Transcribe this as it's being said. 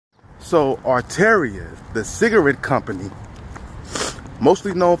So Arteria, the cigarette company,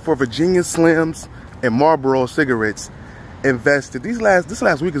 mostly known for Virginia Slims and Marlboro cigarettes, invested, this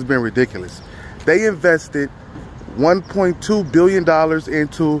last week has been ridiculous. They invested $1.2 billion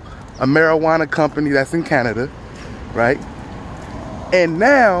into a marijuana company that's in Canada, right? And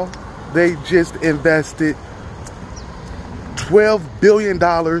now they just invested $12 billion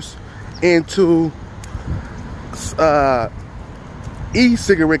into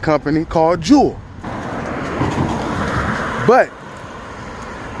e-cigarette company called Juul. But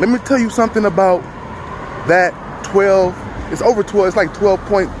let me tell you something about that 12. It's over 12. It's like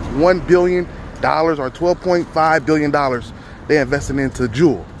 $12.1 billion or $12.5 billion they invested into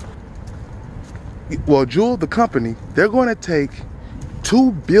Juul. Well, Juul, the company, they're going to take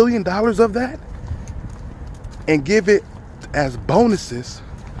 $2 billion of that and give it as bonuses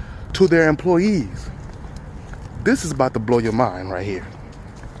to their employees. This is about to blow your mind right here.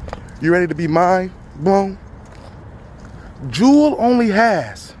 You ready to be mind blown? Juul only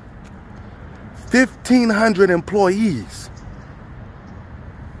has 1,500 employees,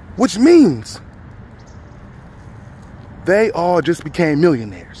 which means they all just became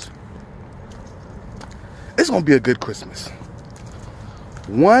millionaires. It's gonna be a good Christmas.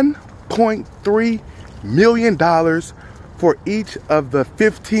 $1.3 million for each of the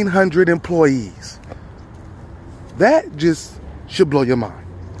 1,500 employees. That just should blow your mind.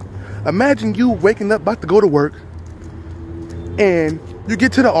 Imagine you waking up about to go to work, and you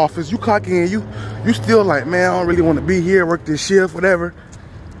get to the office, you clock in, you still like, man, I don't really want to be here, work this shift, whatever.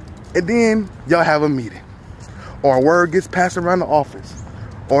 And then y'all have a meeting, or a word gets passed around the office,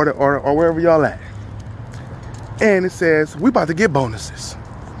 or wherever y'all at, and it says, we about to get bonuses.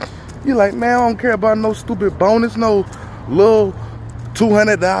 You're like, man, I don't care about no stupid bonus, no little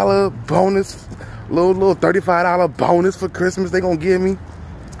 $200 bonus, little $35 bonus for Christmas they gonna give me.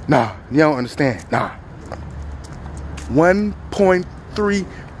 Nah, you don't understand. Nah. $1.3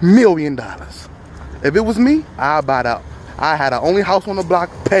 million. If it was me, I'd buy that. I had the only house on the block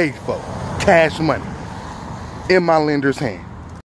paid for, cash money, in my lender's hand.